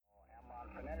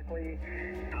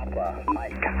Alpha,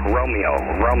 Mike, Romeo,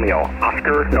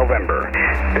 Oscar, November.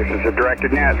 This is a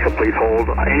directed net, so please hold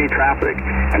any traffic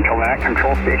until the net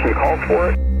control station calls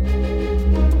for it.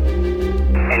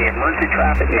 Any emergency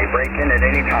traffic may break in at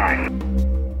any time.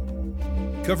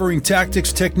 Covering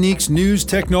tactics, techniques, news,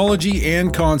 technology,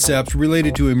 and concepts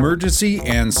related to emergency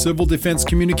and civil defense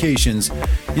communications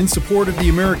in support of the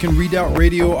American Redoubt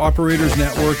Radio Operators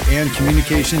Network and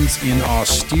communications in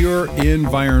austere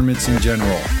environments in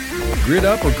general. Grid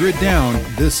up or grid down,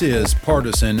 this is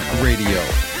Partisan Radio.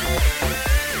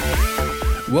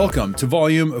 Welcome to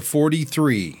Volume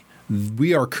 43.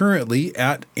 We are currently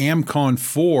at AmCon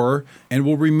 4 and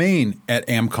will remain at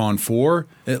AmCon 4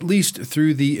 at least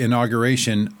through the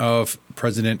inauguration of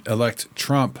President-elect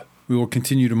Trump. We will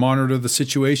continue to monitor the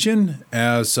situation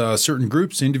as certain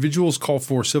groups, individuals call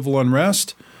for civil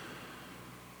unrest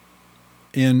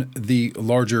in the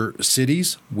larger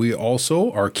cities. We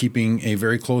also are keeping a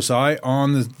very close eye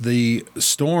on the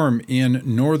storm in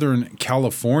Northern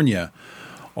California.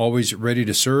 Always ready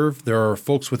to serve. There are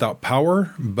folks without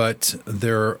power, but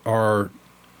there are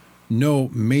no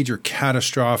major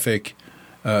catastrophic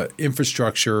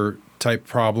infrastructure type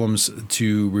problems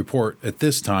to report at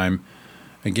this time.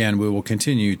 Again, we will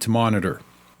continue to monitor.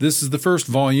 This is the first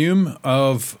volume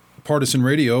of Partisan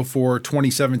Radio for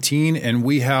 2017, and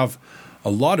we have a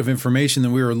lot of information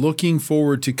that we are looking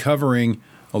forward to covering,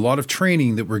 a lot of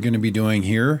training that we're going to be doing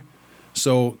here.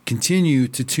 So continue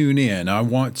to tune in. I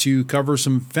want to cover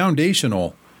some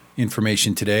foundational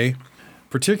information today.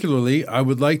 Particularly, I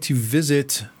would like to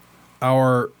visit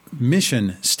our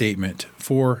mission statement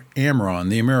for AmRRON,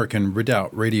 the American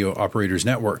Redoubt Radio Operators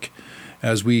Network.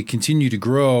 As we continue to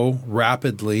grow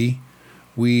rapidly,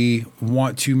 we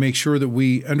want to make sure that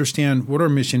we understand what our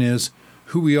mission is,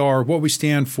 who we are, what we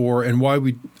stand for, and why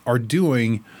we are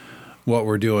doing what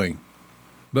we're doing.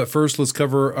 But first, let's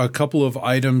cover a couple of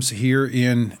items here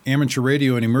in amateur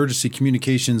radio and emergency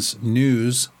communications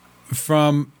news.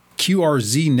 From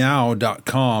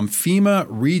QRZnow.com, FEMA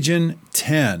Region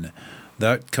 10,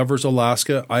 that covers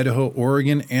Alaska, Idaho,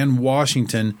 Oregon, and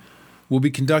Washington, will be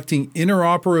conducting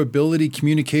interoperability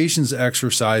communications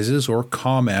exercises, or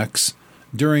COMEX,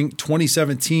 during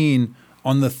 2017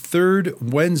 on the third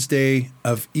Wednesday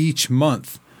of each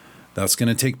month. That's going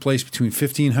to take place between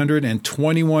 1500 and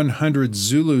 2100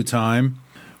 Zulu time,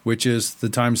 which is the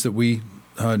times that we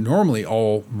normally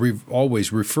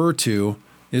always refer to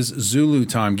is Zulu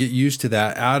time. Get used to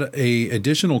that. Add an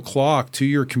additional clock to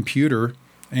your computer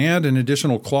and an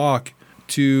additional clock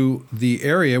to the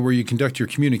area where you conduct your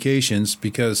communications,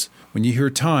 because when you hear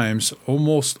times,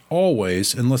 almost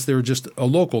always, unless they're just a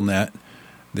local net,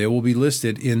 they will be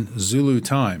listed in Zulu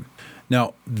time.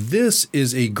 Now, this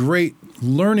is a great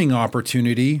learning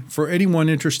opportunity for anyone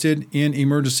interested in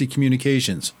emergency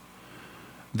communications.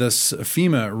 This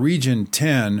FEMA Region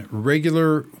 10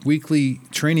 regular weekly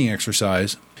training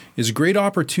exercise is a great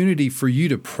opportunity for you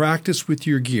to practice with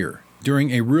your gear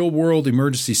during a real-world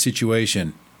emergency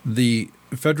situation. The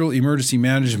Federal Emergency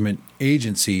Management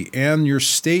Agency and your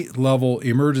state-level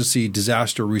emergency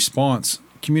disaster response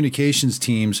communications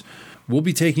teams will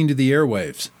be taking to the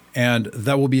airwaves. And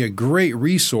that will be a great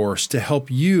resource to help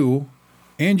you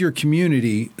and your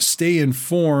community stay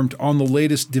informed on the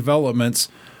latest developments,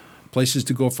 places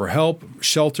to go for help,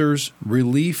 shelters,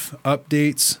 relief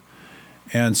updates,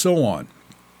 and so on.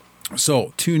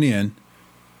 So tune in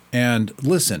and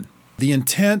listen. The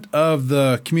intent of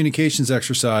the communications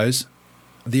exercise,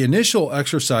 the initial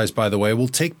exercise, by the way, will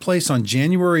take place on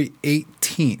January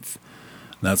 18th.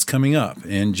 That's coming up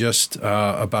in just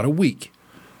about a week.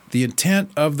 The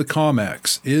intent of the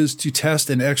COMEX is to test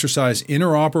and exercise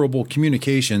interoperable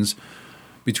communications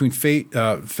between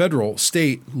federal,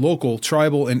 state, local,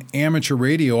 tribal, and amateur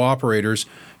radio operators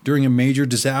during a major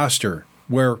disaster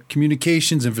where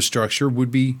communications infrastructure would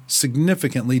be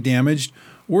significantly damaged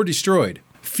or destroyed.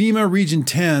 FEMA Region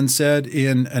 10 said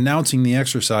in announcing the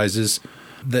exercises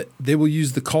that they will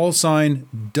use the call sign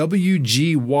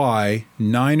WGY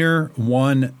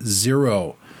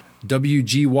 910.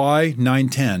 WGY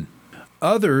 910.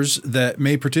 Others that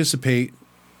may participate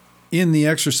in the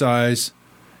exercise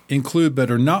include,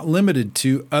 but are not limited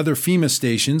to, other FEMA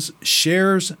stations,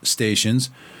 SHARES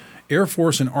stations, Air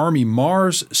Force and Army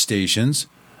MARS stations,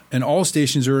 and all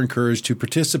stations are encouraged to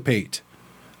participate.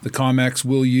 The COMEX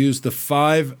will use the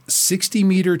 5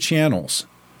 60-meter channels.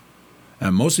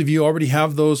 And most of you already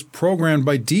have those programmed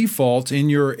by default in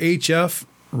your HF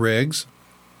rigs.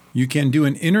 You can do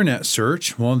an internet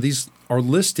search. Well, these are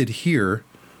listed here,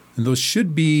 and those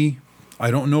should be,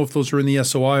 I don't know if those are in the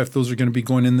SOI, if those are going to be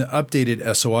going in the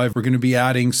updated SOI. We're going to be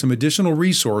adding some additional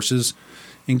resources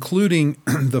including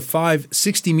the 5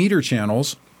 60-meter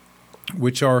channels,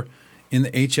 which are in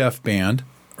the HF band,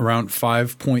 around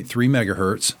 5.3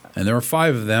 megahertz. And there are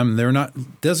 5 of them. They're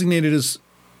not designated as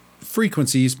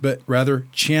frequencies, but rather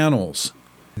channels.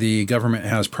 The government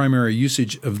has primary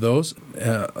usage of those,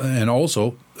 and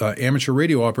also amateur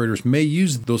radio operators may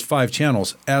use those 5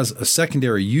 channels as a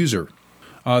secondary user.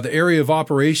 The area of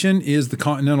operation is the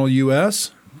continental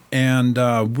U.S., and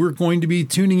we're going to be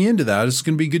tuning into that. It's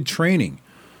going to be good training,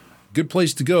 good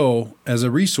place to go as a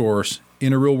resource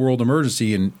in a real-world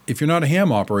emergency. And if you're not a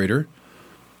ham operator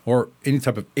or any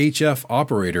type of HF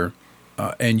operator,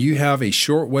 and you have a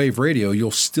shortwave radio, you'll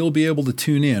still be able to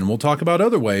tune in. We'll talk about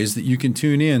other ways that you can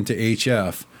tune in to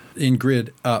HF in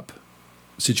grid up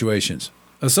situations.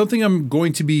 Something I'm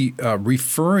going to be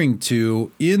referring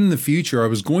to in the future, I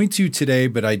was going to today,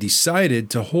 but I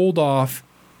decided to hold off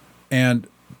and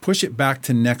push it back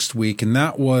to next week, and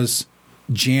that was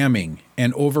jamming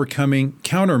and overcoming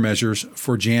countermeasures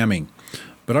for jamming.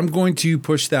 But I'm going to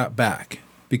push that back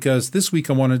because this week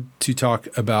I wanted to talk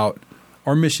about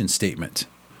our mission statement.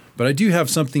 But I do have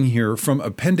something here from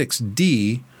Appendix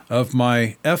D of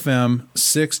my FM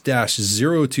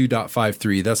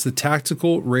 6-02.53. That's the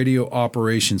Tactical Radio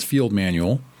Operations Field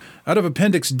Manual. Out of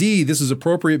Appendix D, this is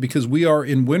appropriate because we are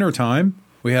in wintertime.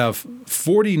 We have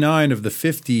 49 of the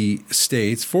 50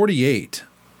 states, 48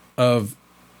 of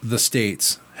the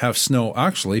states have snow.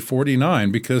 Actually,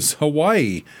 49 because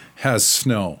Hawaii has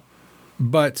snow.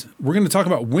 But we're going to talk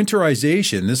about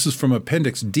winterization. This is from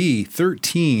Appendix D,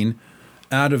 13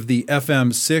 out of the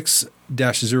FM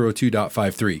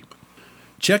 6-02.53.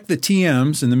 Check the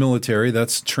TMs in the military.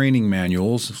 That's training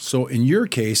manuals. So in your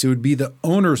case, it would be the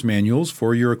owner's manuals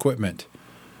for your equipment.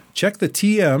 Check the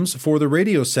TMs for the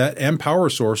radio set and power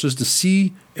sources to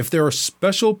see if there are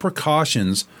special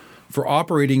precautions for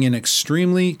operating in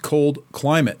extremely cold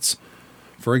climates.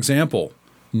 For example,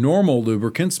 normal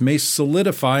lubricants may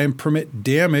solidify and permit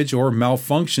damage or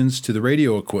malfunctions to the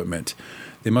radio equipment.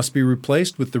 They must be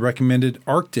replaced with the recommended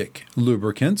Arctic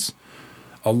lubricants.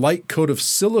 A light coat of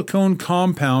silicone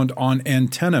compound on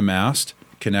antenna mast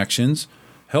connections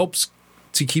helps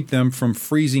to keep them from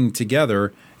freezing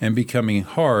together and becoming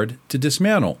hard to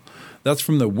dismantle. That's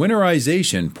from the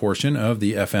winterization portion of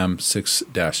the FM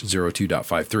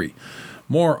 6-02.53.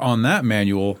 More on that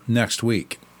manual next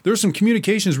week. There are some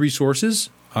communications resources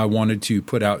I wanted to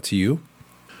put out to you.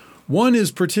 One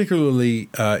is particularly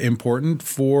important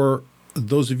for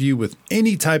those of you with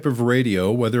any type of radio,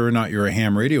 whether or not you're a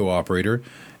ham radio operator.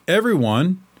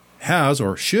 Everyone has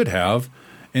or should have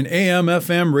an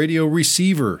AM/FM radio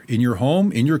receiver in your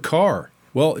home, in your car.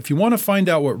 Well, if you want to find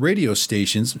out what radio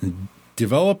stations,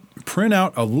 print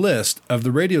out a list of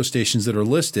the radio stations that are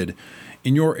listed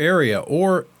in your area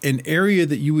or an area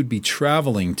that you would be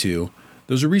traveling to.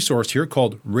 There's a resource here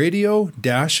called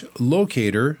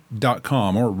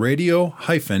radio-locator.com or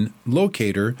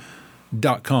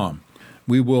radio-locator.com.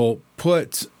 We will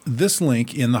put this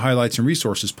link in the highlights and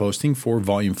resources posting for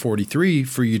volume 43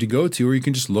 for you to go to, or you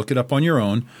can just look it up on your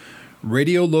own,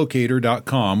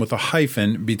 radio-locator.com with a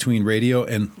hyphen between radio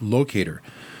and locator.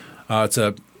 It's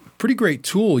a pretty great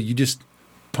tool. You just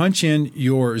punch in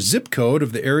your zip code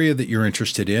of the area that you're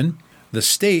interested in. The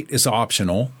state is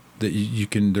optional. That you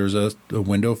can. There's a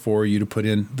window for you to put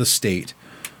in the state,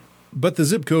 but the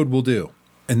zip code will do.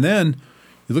 And then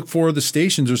you look for the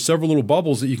stations. There's several little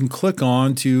bubbles that you can click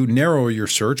on to narrow your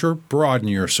search or broaden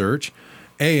your search.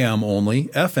 AM only,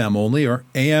 FM only, or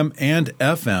AM and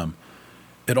FM.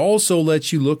 It also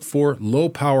lets you look for low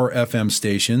power FM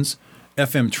stations,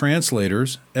 FM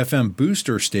translators, FM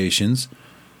booster stations,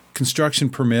 construction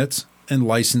permits, and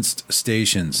licensed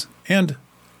stations. And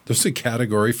there's a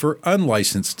category for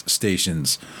unlicensed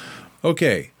stations.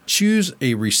 Okay, choose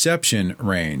a reception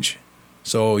range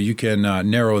so you can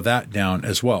narrow that down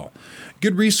as well.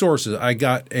 Good resources. I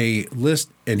got a list,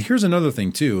 and here's another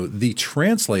thing too. The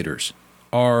translators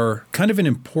are kind of an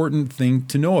important thing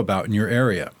to know about in your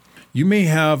area. You may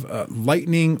have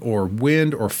lightning or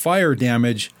wind or fire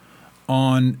damage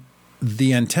on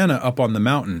the antenna up on the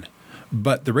mountain,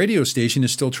 but the radio station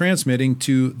is still transmitting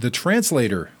to the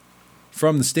translator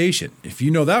from the station. If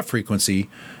you know that frequency,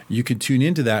 you can tune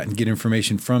into that and get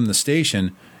information from the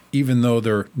station, even though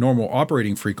their normal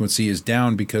operating frequency is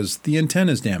down because the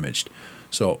antenna is damaged.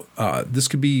 So this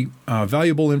could be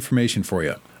valuable information for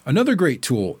you. Another great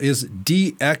tool is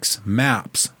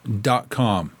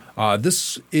dxmaps.com.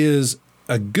 This is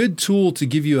a good tool to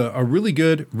give you a really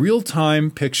good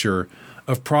real-time picture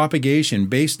of propagation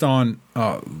based on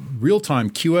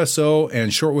real-time QSO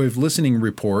and shortwave listening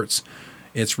reports.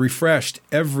 It's refreshed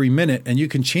every minute, and you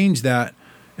can change that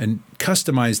and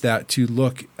customize that to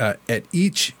look at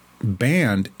each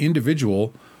band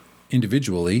individually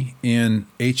in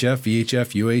HF,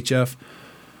 VHF, UHF,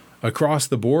 across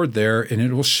the board there, and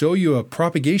it will show you a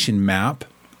propagation map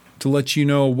to let you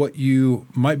know what you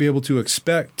might be able to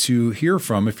expect to hear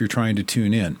from if you're trying to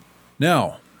tune in.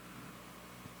 Now,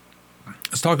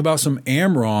 let's talk about some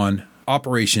AmRRON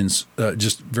operations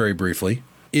just very briefly.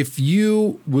 If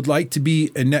you would like to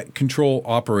be a net control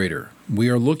operator, we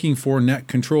are looking for net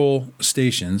control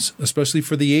stations, especially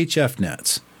for the HF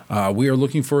nets. We are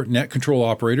looking for net control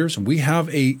operators. We have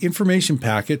an information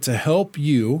packet to help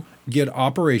you get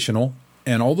operational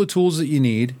and all the tools that you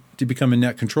need to become a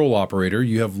net control operator.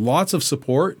 You have lots of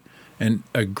support and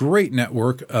a great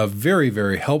network of very,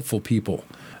 very helpful people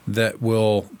that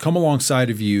will come alongside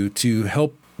of you to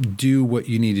help do what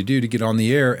you need to do to get on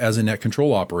the air as a net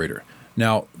control operator.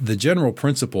 Now, the general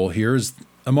principle here is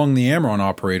among the AmRRON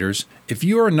operators, if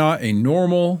you are not a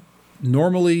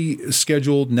normally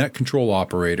scheduled net control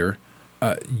operator,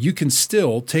 you can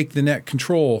still take the net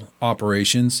control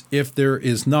operations if there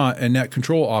is not a net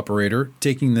control operator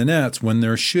taking the nets when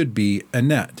there should be a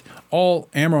net. All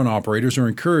AmRRON operators are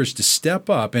encouraged to step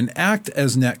up and act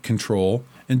as net control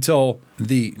until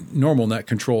the normal net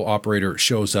control operator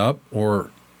shows up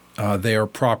or they are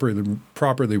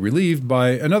properly relieved by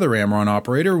another AmRRON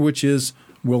operator, which is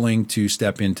willing to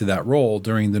step into that role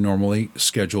during the normally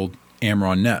scheduled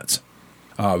AmRRON nets.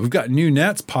 We've got new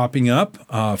nets popping up,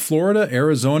 Florida,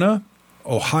 Arizona,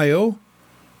 Ohio,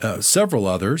 several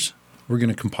others. We're going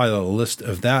to compile a list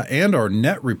of that and our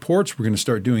net reports. We're going to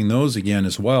start doing those again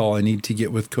as well. I need to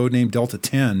get with codename Delta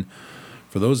 10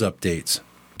 for those updates.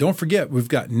 Don't forget, we've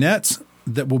got nets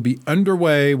that will be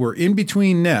underway. We're in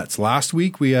between nets. Last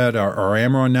week we had our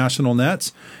AmRRON national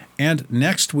nets, and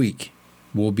next week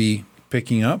we'll be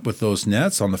picking up with those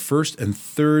nets on the first and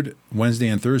third Wednesday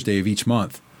and Thursday of each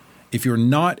month. If you're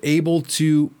not able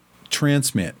to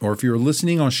transmit, or if you're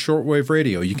listening on shortwave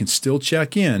radio, you can still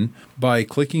check in by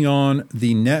clicking on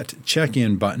the net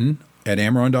check-in button at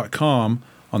AmRRON.com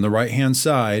on the right-hand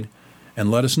side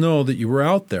and let us know that you were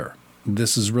out there.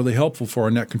 This is really helpful for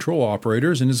our net control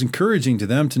operators and is encouraging to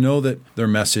them to know that their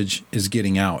message is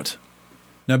getting out.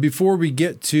 Now, before we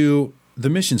get to the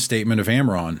mission statement of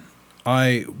AmRRON,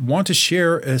 I want to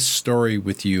share a story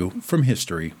with you from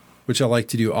history, which I like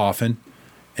to do often.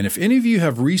 And if any of you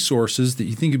have resources that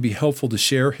you think would be helpful to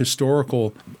share,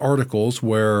 historical articles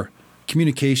where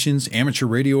communications, amateur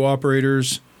radio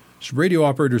operators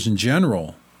in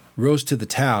general, rose to the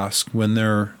task when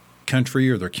their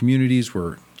country or their communities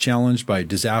were challenged by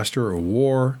disaster or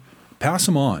war, pass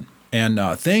them on. And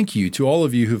thank you to all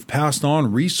of you who've passed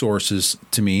on resources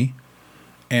to me.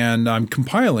 And I'm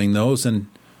compiling those, and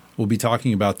we'll be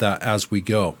talking about that as we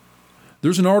go.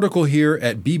 There's an article here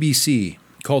at BBC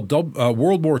called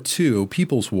World War II,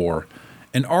 People's War,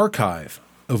 an archive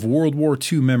of World War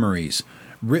II memories,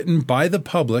 written by the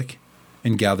public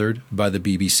and gathered by the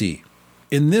BBC.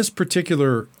 In this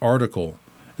particular article,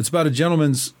 it's about a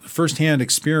gentleman's firsthand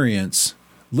experience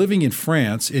living in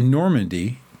France, in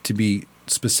Normandy, to be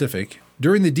specific,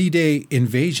 during the D-Day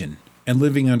invasion and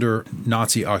living under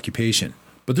Nazi occupation.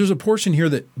 But there's a portion here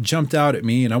that jumped out at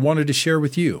me and I wanted to share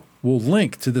with you. We'll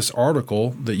link to this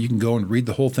article that you can go and read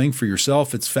the whole thing for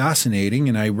yourself. It's fascinating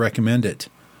and I recommend it.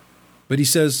 But he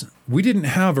says, we didn't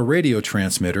have a radio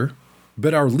transmitter,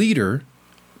 but our leader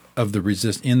of the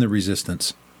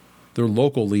resistance, their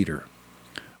local leader,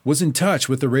 was in touch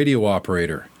with the radio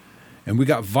operator, and we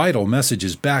got vital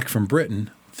messages back from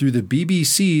Britain through the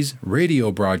BBC's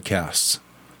radio broadcasts.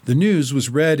 The news was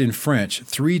read in French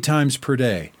 3 times per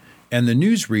day, and the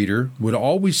newsreader would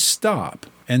always stop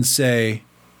and say,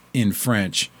 in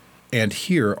French, and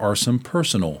here are some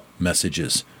personal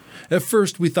messages. At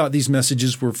first, we thought these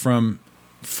messages were from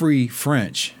Free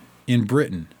French in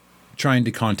Britain, trying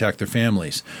to contact their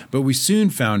families, but we soon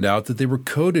found out that they were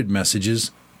coded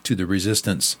messages to the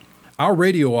resistance. Our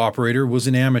radio operator was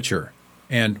an amateur,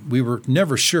 and we were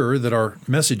never sure that our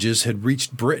messages had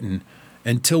reached Britain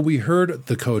until we heard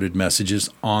the coded messages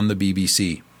on the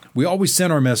BBC. We always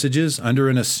sent our messages under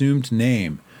an assumed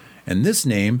name, and this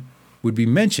name would be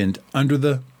mentioned under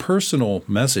the personal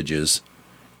messages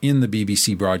in the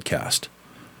BBC broadcast.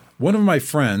 One of my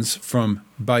friends from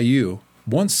Bayeux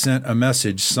once sent a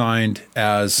message signed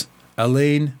as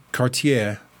Alain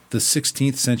Cartier, the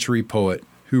 16th century poet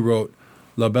who wrote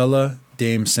La Belle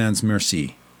Dame sans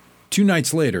Merci. 2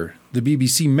 nights later, the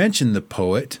BBC mentioned the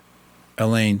poet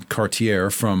Alain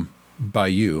Cartier from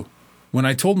Bayeux. When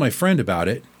I told my friend about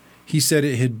it, he said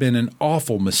it had been an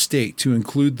awful mistake to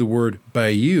include the word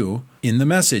Bayeux in the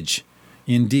message.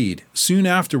 Indeed, soon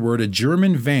afterward, a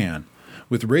German van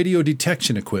with radio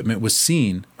detection equipment was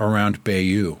seen around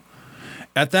Bayeux.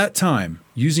 At that time,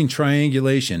 using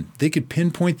triangulation, they could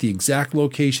pinpoint the exact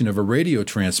location of a radio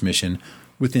transmission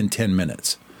within 10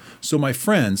 minutes. So my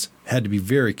friends had to be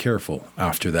very careful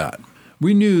after that.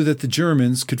 We knew that the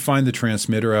Germans could find the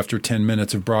transmitter after 10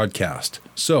 minutes of broadcast.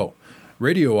 So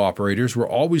radio operators were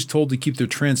always told to keep their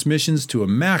transmissions to a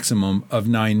maximum of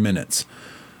 9 minutes.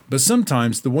 But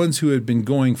sometimes the ones who had been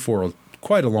going for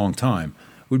quite a long time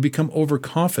would become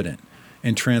overconfident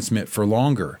and transmit for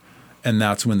longer, and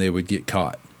that's when they would get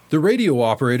caught. The radio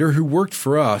operator who worked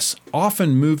for us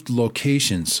often moved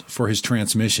locations for his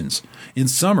transmissions. In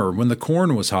summer, when the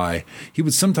corn was high, he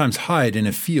would sometimes hide in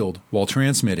a field while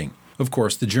transmitting. Of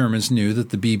course, the Germans knew that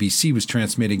the BBC was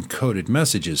transmitting coded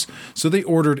messages, so they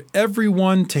ordered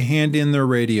everyone to hand in their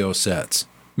radio sets.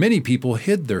 Many people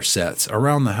hid their sets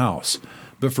around the house,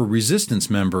 but for resistance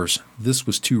members, this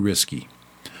was too risky.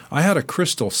 I had a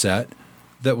crystal set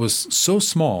that was so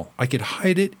small I could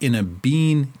hide it in a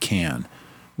bean can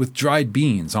with dried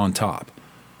beans on top.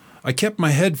 I kept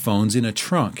my headphones in a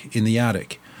trunk in the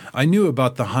attic. I knew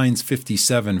about the Heinz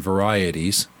 57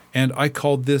 varieties, and I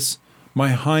called this my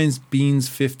Heinz Beans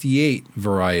 58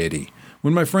 variety.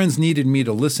 When my friends needed me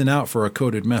to listen out for a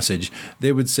coded message,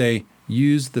 they would say,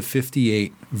 use the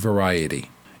 58 variety.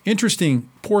 Interesting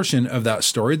portion of that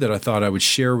story that I thought I would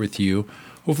share with you.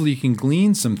 Hopefully you can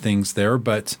glean some things there,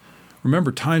 but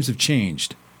remember, times have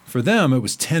changed. For them, it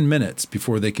was 10 minutes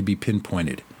before they could be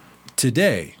pinpointed.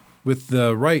 Today, with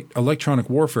the right electronic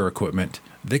warfare equipment,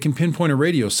 they can pinpoint a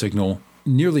radio signal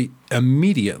nearly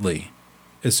immediately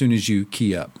as soon as you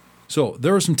key up. So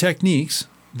there are some techniques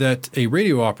that a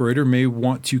radio operator may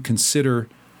want to consider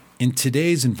in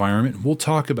today's environment. We'll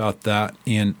talk about that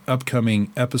in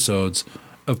upcoming episodes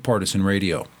of Partisan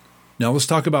Radio. Now let's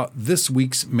talk about this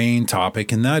week's main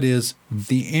topic, and that is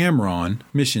the AmRRON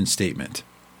mission statement.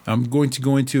 I'm going to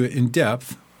go into it in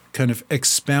depth, kind of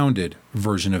expounded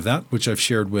version of that, which I've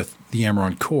shared with the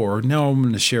AmRRON Core. Now I'm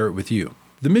going to share it with you.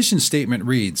 The mission statement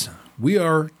reads, we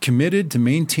are committed to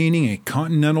maintaining a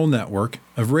continental network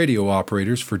of radio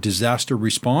operators for disaster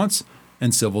response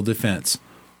and civil defense,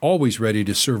 always ready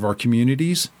to serve our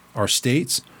communities, our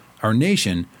states, our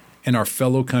nation, and our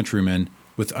fellow countrymen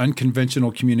with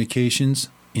unconventional communications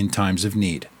in times of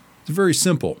need. It's very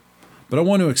simple, but I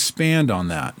want to expand on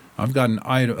that. I've got an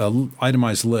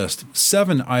itemized list,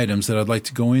 7 items that I'd like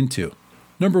to go into.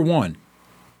 Number 1,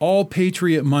 all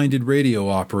patriot-minded radio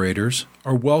operators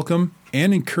are welcome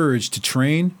and encouraged to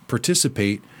train,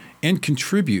 participate, and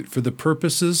contribute for the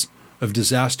purposes of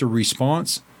disaster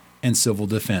response and civil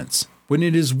defense. When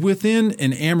it is within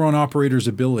an AmRRON operator's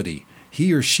ability,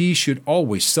 he or she should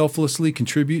always selflessly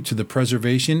contribute to the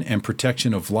preservation and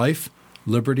protection of life,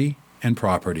 liberty, and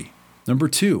property. Number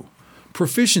 2,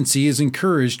 proficiency is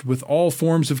encouraged with all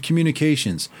forms of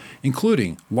communications,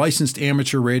 including licensed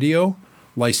amateur radio,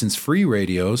 license-free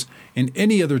radios, and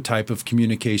any other type of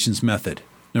communications method.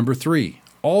 Number 3,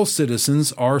 all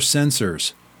citizens are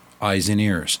sensors, eyes and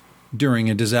ears, during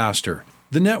a disaster.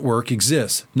 The network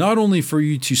exists not only for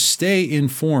you to stay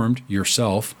informed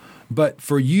yourself, but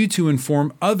for you to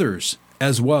inform others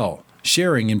as well,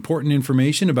 sharing important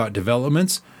information about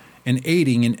developments and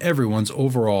aiding in everyone's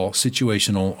overall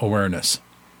situational awareness.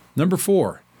 Number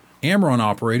 4, AmRRON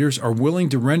operators are willing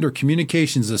to render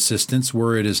communications assistance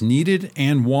where it is needed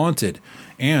and wanted,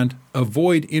 and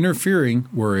avoid interfering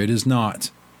where it is not.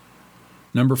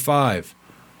 Number 5,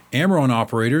 AmRRON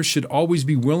operators should always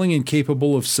be willing and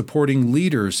capable of supporting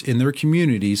leaders in their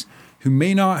communities who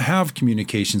may not have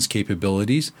communications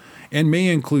capabilities and may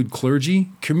include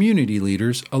clergy, community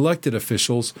leaders, elected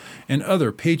officials, and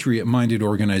other patriot-minded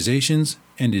organizations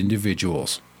and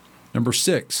individuals. Number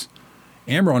 6,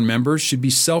 AmRRON members should be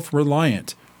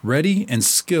self-reliant, ready and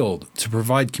skilled to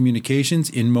provide communications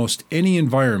in most any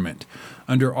environment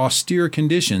under austere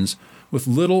conditions with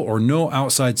little or no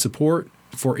outside support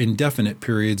for indefinite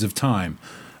periods of time,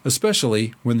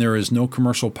 especially when there is no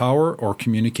commercial power or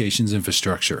communications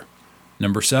infrastructure.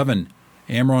 Number 7,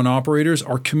 AmRRON operators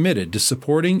are committed to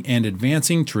supporting and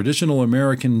advancing traditional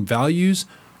American values,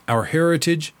 our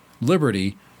heritage,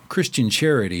 liberty, Christian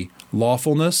charity,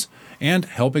 lawfulness, and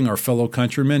helping our fellow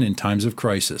countrymen in times of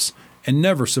crisis, and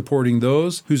never supporting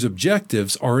those whose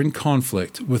objectives are in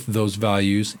conflict with those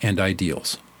values and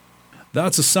ideals.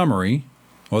 That's a summary.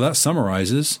 Well, that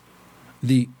summarizes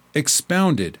the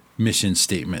expounded mission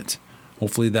statement.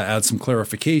 Hopefully that adds some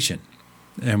clarification.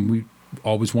 And we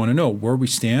always want to know where we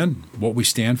stand, what we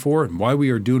stand for, and why we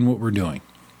are doing what we're doing.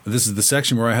 This is the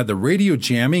section where I had the radio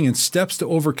jamming and steps to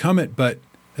overcome it, but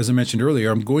as I mentioned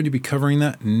earlier, I'm going to be covering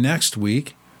that next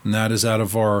week, and that is out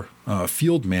of our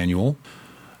field manual.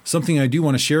 Something I do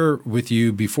want to share with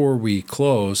you before we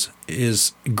close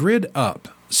is Grid Up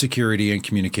Security and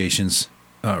Communications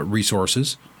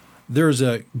resources. There's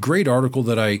a great article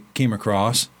that I came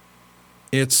across.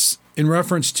 It's in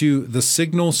reference to the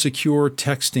Signal Secure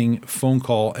Texting Phone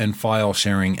Call and File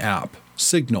Sharing app,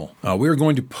 Signal. We are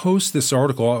going to post this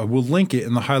article. We'll link it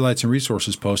in the highlights and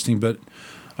resources posting, but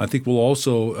I think we'll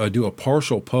also do a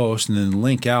partial post and then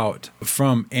link out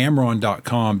from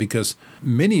AmRRON.com, because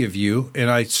many of you,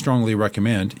 and I strongly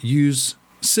recommend, use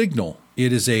Signal.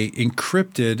 It is a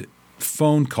encrypted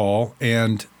phone call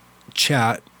and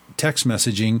chat, text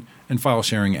messaging, and file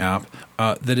sharing app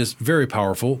that is very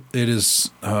powerful. It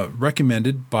is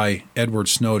recommended by Edward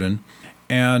Snowden,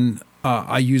 and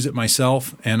I use it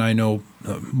myself, and I know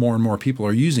more and more people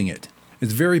are using it.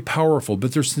 It's very powerful,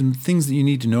 but there's some things that you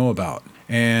need to know about.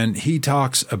 And he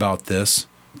talks about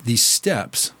these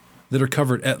steps that are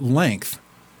covered at length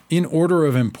in order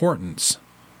of importance.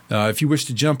 If you wish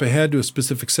to jump ahead to a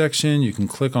specific section, you can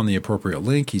click on the appropriate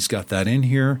link. He's got that in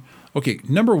here. Okay,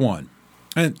 number one,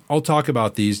 and I'll talk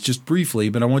about these just briefly,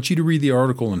 but I want you to read the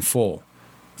article in full.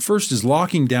 First is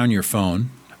locking down your phone.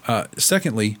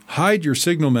 Secondly, hide your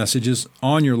Signal messages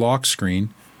on your lock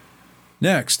screen.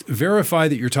 Next, verify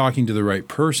that you're talking to the right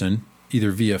person,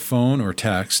 either via phone or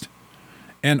text.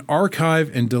 And archive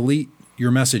and delete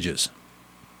your messages.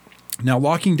 Now,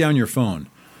 locking down your phone.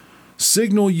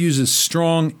 Signal uses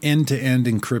strong end-to-end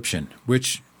encryption,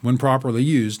 which, when properly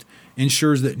used,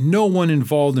 ensures that no one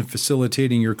involved in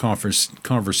facilitating your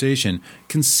conversation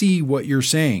can see what you're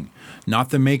saying. Not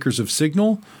the makers of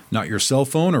Signal, not your cell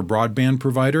phone or broadband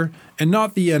provider, and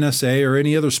not the NSA or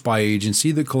any other spy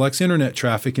agency that collects internet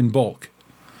traffic in bulk.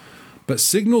 But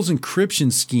Signal's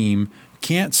encryption scheme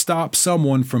can't stop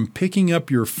someone from picking up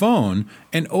your phone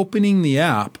and opening the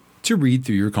app to read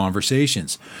through your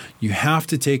conversations. You have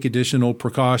to take additional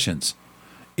precautions.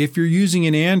 If you're using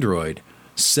an Android,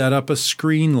 set up a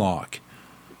screen lock,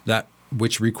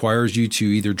 which requires you to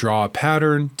either draw a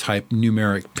pattern, type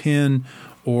numeric PIN,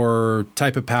 or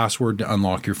type a password to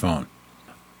unlock your phone.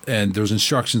 And there's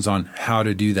instructions on how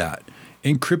to do that.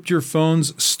 Encrypt your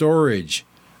phone's storage.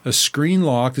 A screen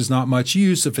lock is not much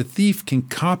use if a thief can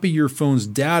copy your phone's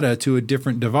data to a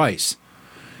different device.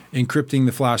 Encrypting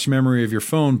the flash memory of your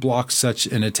phone blocks such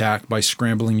an attack by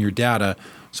scrambling your data,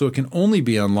 so it can only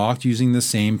be unlocked using the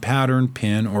same pattern,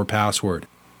 PIN, or password.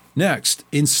 Next,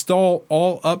 install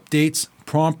all updates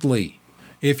promptly.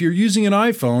 If you're using an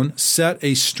iPhone, set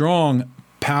a strong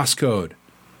passcode.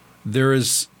 There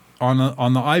is, on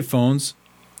the iPhones,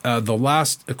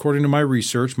 according to my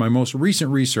research, my most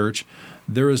recent research,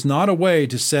 there is not a way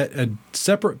to set a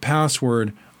separate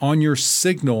password on your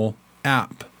Signal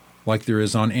app like there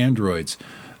is on Androids.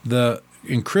 The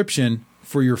encryption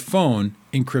for your phone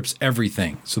encrypts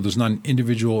everything. So there's not an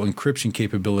individual encryption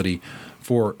capability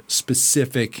for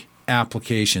specific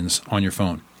applications on your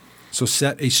phone. So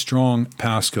set a strong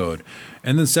passcode.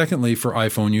 And then secondly, for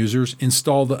iPhone users,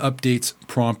 install the updates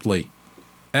promptly.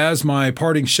 As my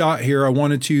parting shot here, I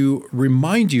wanted to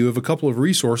remind you of a couple of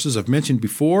resources I've mentioned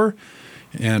before,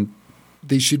 and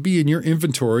they should be in your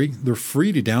inventory. They're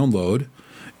free to download.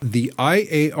 The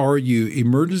IARU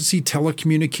Emergency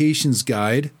Telecommunications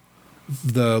Guide.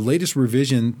 The latest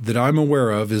revision that I'm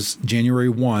aware of is January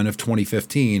 1 of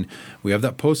 2015. We have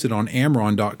that posted on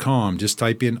AmRRON.com. Just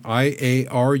type in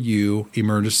IARU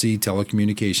Emergency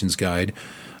Telecommunications Guide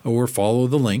or follow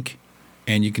the link,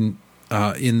 and you can,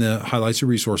 in the highlights and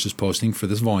resources posting for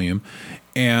this volume,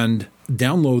 and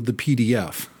download the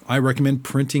PDF. I recommend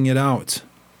printing it out.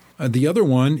 The other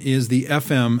one is the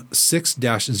FM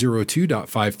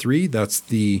 6-02.53. That's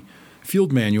the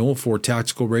field manual for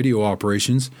tactical radio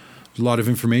operations. There's a lot of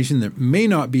information that may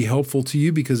not be helpful to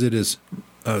you because it is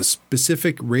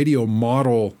specific radio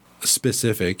model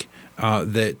specific,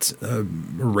 that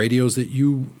radios that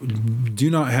you do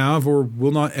not have or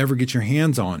will not ever get your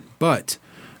hands on. But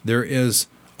there is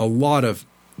a lot of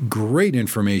great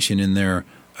information in there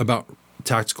about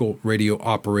tactical radio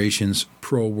operations,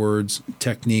 pro words,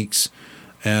 techniques,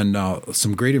 and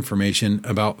some great information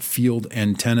about field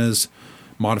antennas,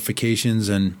 modifications,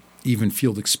 and even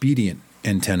field expedient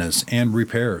antennas and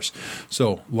repairs.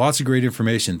 So lots of great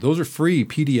information. Those are free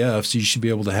PDFs you should be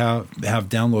able to have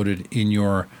downloaded in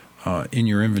your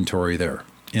inventory there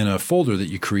in a folder that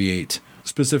you create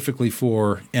specifically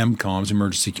for MCOMs,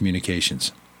 emergency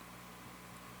communications.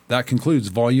 That concludes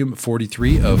Volume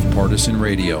 43 of Partisan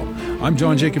Radio. I'm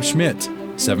John Jacob Schmidt,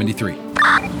 73.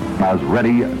 As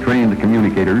ready, trained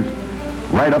communicators,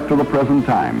 right up to the present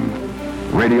time,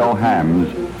 radio hams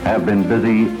have been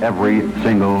busy every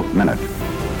single minute.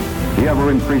 the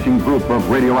ever-increasing group of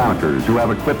radio amateurs who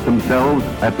have equipped themselves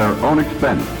at their own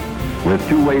expense with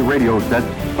two-way radio sets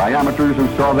by amateurs who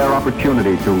saw their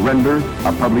opportunity to render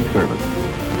a public service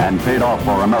and paid off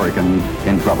for Americans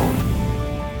in trouble.